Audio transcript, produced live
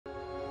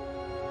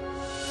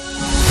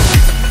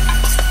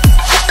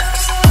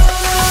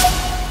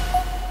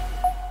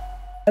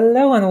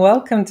Hello and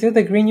welcome to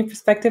the Green New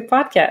Perspective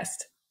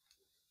podcast.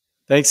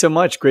 Thanks so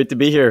much. Great to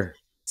be here.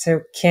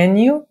 So, can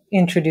you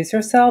introduce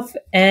yourself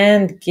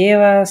and give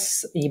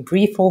us a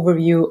brief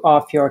overview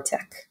of your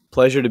tech?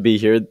 Pleasure to be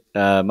here.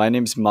 My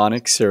name's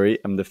Manik Suri.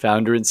 I'm the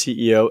founder and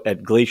CEO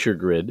at Glacier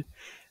Grid.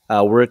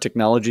 We're a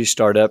technology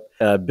startup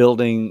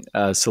building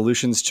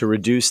solutions to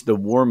reduce the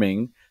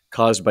warming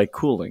caused by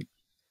cooling.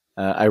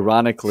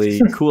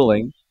 Ironically,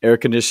 cooling, air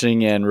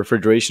conditioning, and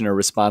refrigeration are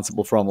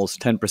responsible for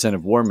almost 10%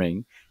 of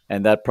warming,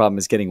 and that problem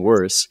is getting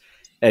worse.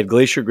 At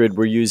Glacier Grid,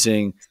 we're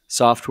using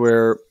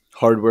software,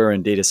 hardware,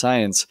 and data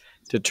science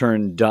to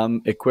turn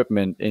dumb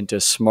equipment into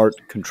smart,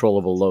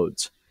 controllable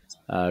loads,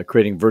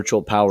 creating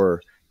virtual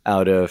power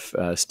out of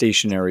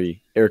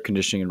stationary air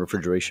conditioning and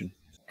refrigeration.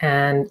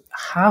 And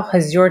how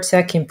has your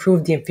tech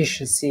improved the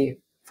efficiency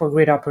for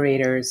grid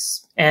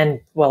operators and,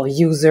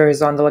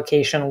 users on the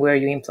location where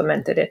you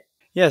implemented it?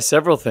 Yeah,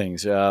 several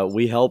things.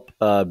 We help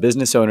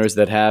business owners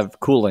that have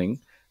cooling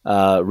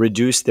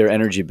reduce their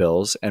energy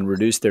bills and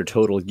reduce their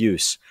total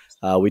use.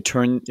 We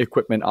turn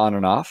equipment on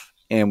and off,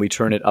 and we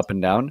turn it up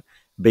and down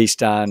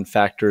based on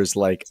factors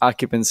like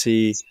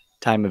occupancy,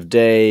 time of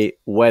day,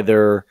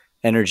 weather,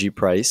 energy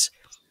price.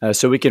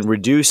 So we can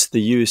reduce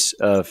the use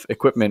of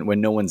equipment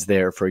when no one's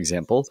there, for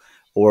example,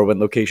 or when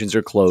locations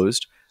are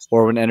closed,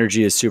 or when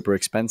energy is super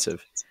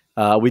expensive.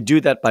 We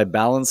do that by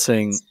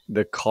balancing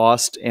the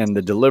cost and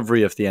the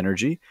delivery of the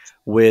energy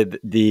with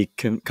the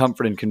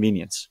comfort and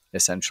convenience,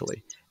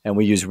 essentially. And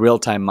we use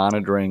real-time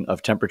monitoring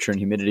of temperature and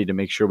humidity to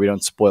make sure we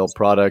don't spoil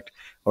product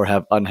or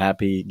have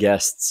unhappy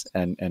guests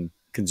and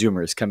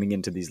consumers coming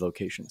into these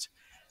locations.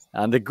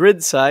 On the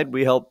grid side,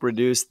 we help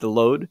reduce the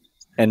load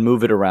and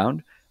move it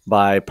around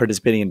by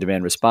participating in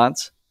demand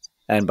response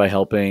and by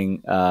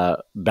helping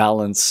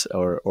balance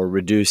or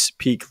reduce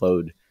peak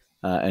load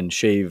and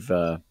shave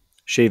the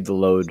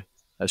load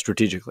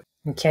strategically.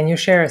 Can you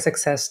share a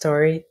success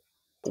story?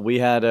 We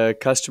had a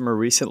customer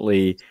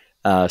recently,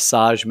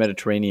 Saj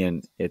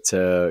Mediterranean. It's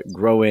a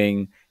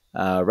growing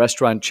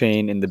restaurant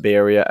chain in the Bay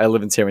Area. I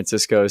live in San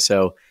Francisco,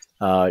 so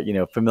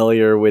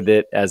familiar with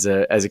it as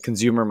a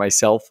consumer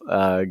myself,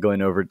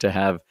 going over to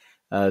have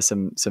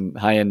some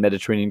high-end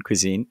Mediterranean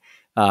cuisine.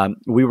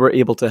 We were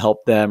able to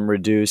help them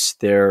reduce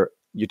their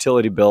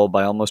utility bill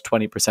by almost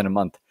 20% a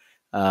month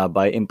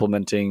by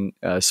implementing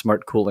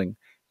smart cooling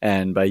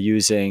and by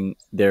using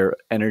their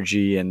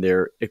energy and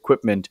their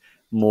equipment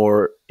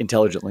more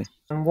intelligently.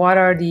 What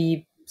are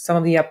some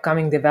of the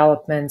upcoming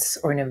developments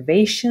or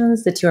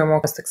innovations that you are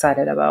most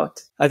excited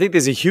about? I think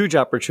there's a huge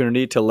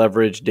opportunity to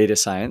leverage data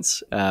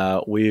science.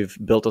 We've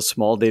built a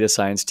small data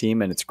science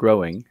team and it's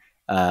growing.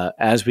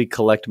 As we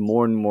collect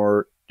more and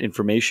more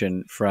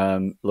information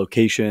from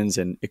locations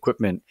and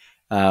equipment,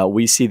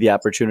 we see the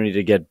opportunity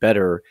to get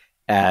better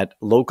at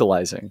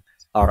localizing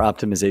our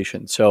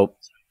optimization. So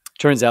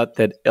turns out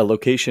that a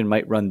location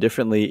might run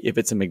differently if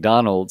it's a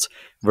McDonald's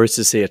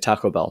versus, say, a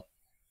Taco Bell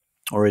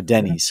or a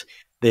Denny's.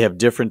 They have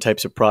different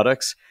types of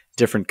products,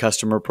 different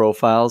customer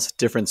profiles,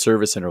 different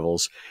service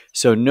intervals.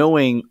 So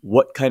knowing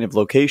what kind of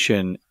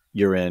location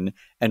you're in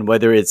and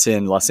whether it's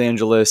in Los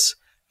Angeles,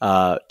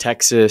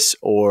 Texas,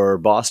 or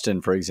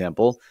Boston, for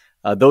example,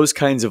 those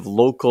kinds of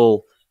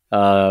local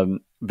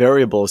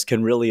variables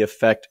can really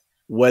affect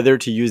whether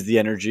to use the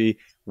energy,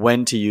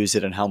 when to use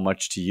it, and how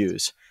much to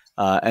use.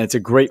 And it's a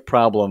great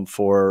problem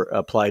for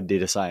applied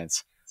data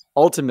science.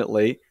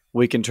 Ultimately,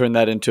 we can turn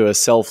that into a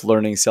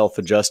self-learning,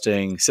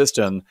 self-adjusting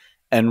system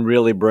and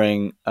really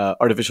bring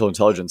artificial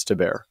intelligence to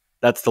bear.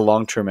 That's the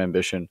long-term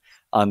ambition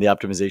on the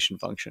optimization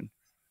function.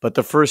 But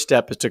the first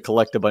step is to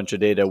collect a bunch of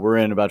data. We're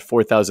in about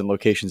 4,000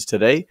 locations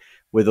today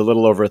with a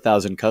little over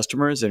 1,000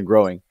 customers and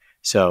growing.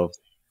 So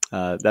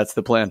that's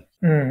the plan.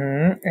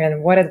 Mm-hmm.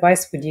 And what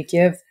advice would you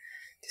give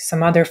to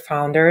some other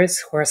founders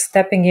who are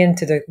stepping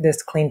into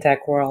this clean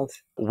tech world?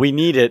 We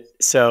need it,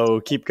 so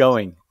keep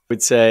going. I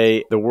would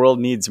say the world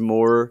needs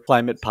more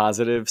climate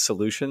positive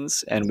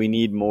solutions and we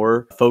need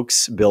more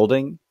folks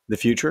building the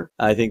future.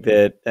 I think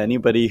that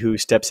anybody who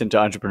steps into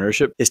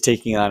entrepreneurship is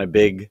taking on a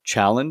big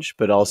challenge,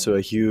 but also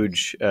a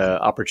huge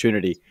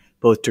opportunity,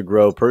 both to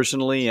grow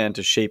personally and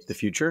to shape the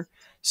future.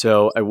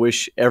 So I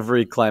wish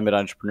every climate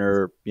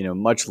entrepreneur,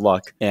 much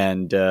luck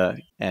and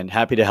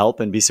happy to help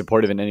and be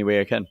supportive in any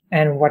way I can.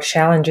 And what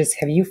challenges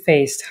have you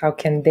faced? How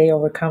can they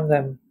overcome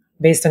them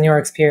based on your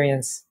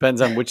experience? Depends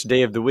on which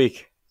day of the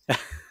week.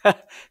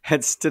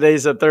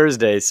 Today's a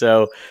Thursday,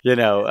 so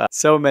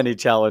so many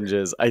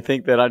challenges. I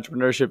think that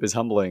entrepreneurship is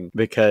humbling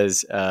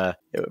because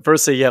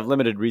firstly, you have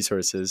limited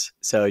resources,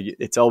 so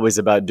it's always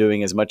about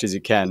doing as much as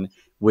you can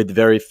with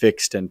very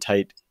fixed and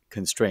tight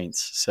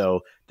constraints.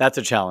 So that's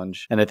a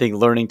challenge, and I think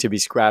learning to be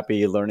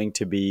scrappy, learning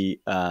to be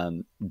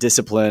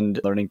disciplined,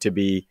 learning to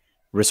be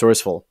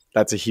resourceful.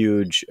 That's a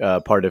huge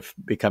part of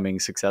becoming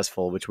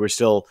successful, which we're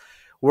still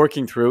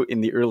working through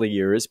in the early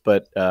years,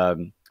 but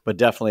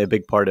definitely a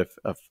big part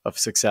of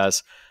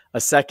success. A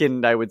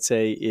second, I would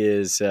say,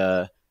 is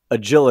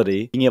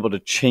agility, being able to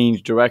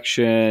change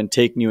direction,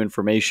 take new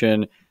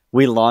information.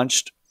 We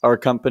launched our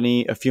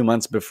company a few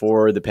months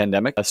before the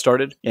pandemic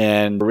started,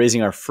 and we're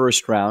raising our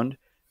first round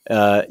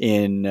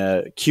in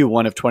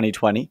Q1 of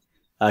 2020.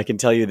 I can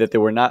tell you that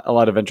there were not a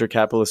lot of venture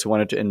capitalists who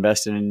wanted to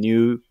invest in a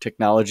new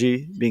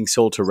technology being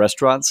sold to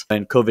restaurants,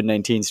 and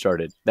COVID-19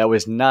 started. That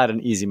was not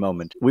an easy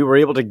moment. We were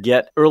able to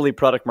get early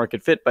product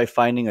market fit by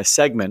finding a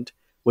segment,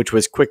 which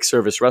was quick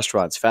service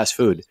restaurants, fast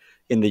food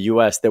in the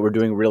US, that were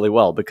doing really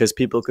well because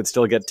people could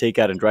still get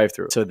takeout and drive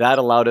through. So that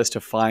allowed us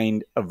to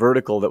find a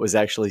vertical that was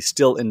actually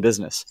still in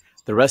business.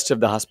 The rest of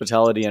the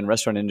hospitality and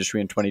restaurant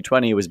industry in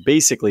 2020 was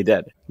basically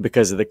dead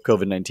because of the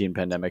COVID-19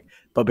 pandemic.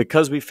 But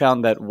because we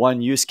found that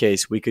one use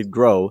case, we could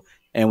grow,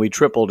 and we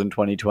tripled in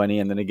 2020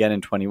 and then again in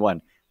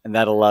 21. And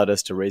that allowed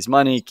us to raise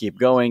money, keep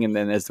going. And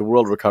then as the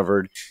world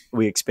recovered,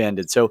 we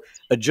expanded. So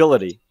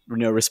agility,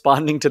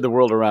 responding to the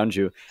world around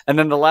you. And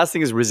then the last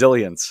thing is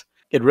resilience.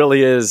 It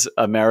really is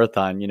a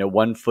marathon,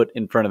 1 foot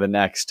in front of the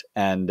next.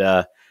 And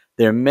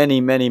there are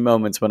many, many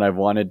moments when I've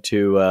wanted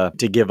to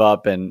give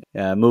up and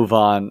move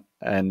on.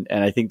 And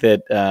I think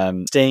that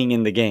staying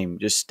in the game,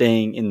 just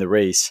staying in the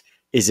race,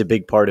 is a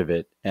big part of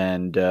it.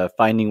 And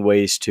finding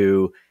ways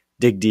to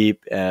dig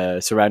deep,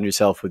 surround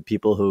yourself with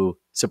people who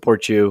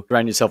support you,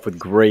 surround yourself with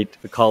great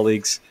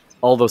colleagues.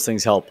 All those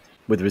things help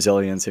with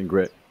resilience and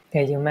grit.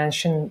 Yeah, you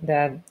mentioned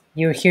that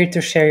you're here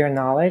to share your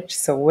knowledge.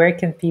 So where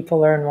can people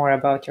learn more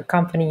about your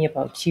company,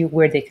 about you,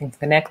 where they can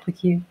connect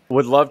with you?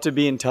 Would love to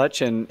be in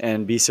touch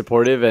and be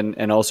supportive.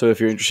 And also,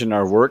 if you're interested in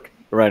our work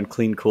around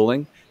clean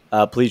cooling,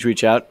 please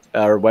reach out.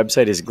 Our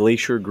website is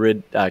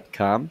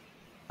glaciergrid.com.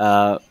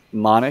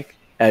 Manik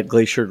at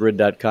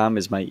glaciergrid.com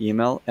is my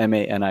email,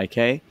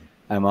 Manik.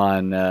 I'm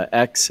on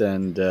X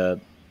and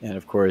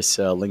of course,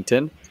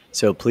 LinkedIn.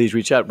 So please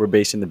reach out. We're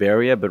based in the Bay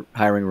Area, but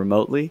hiring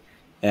remotely,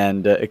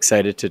 and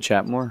excited to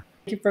chat more.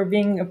 Thank you for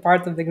being a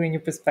part of the Green New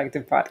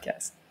Perspective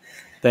podcast.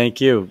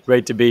 Thank you.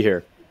 Great to be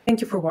here. Thank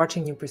you for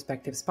watching New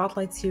Perspective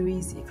Spotlight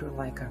series. If you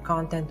like our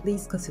content,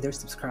 please consider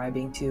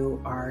subscribing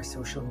to our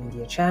social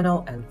media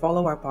channel and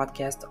follow our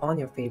podcast on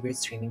your favorite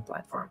streaming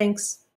platform. Thanks.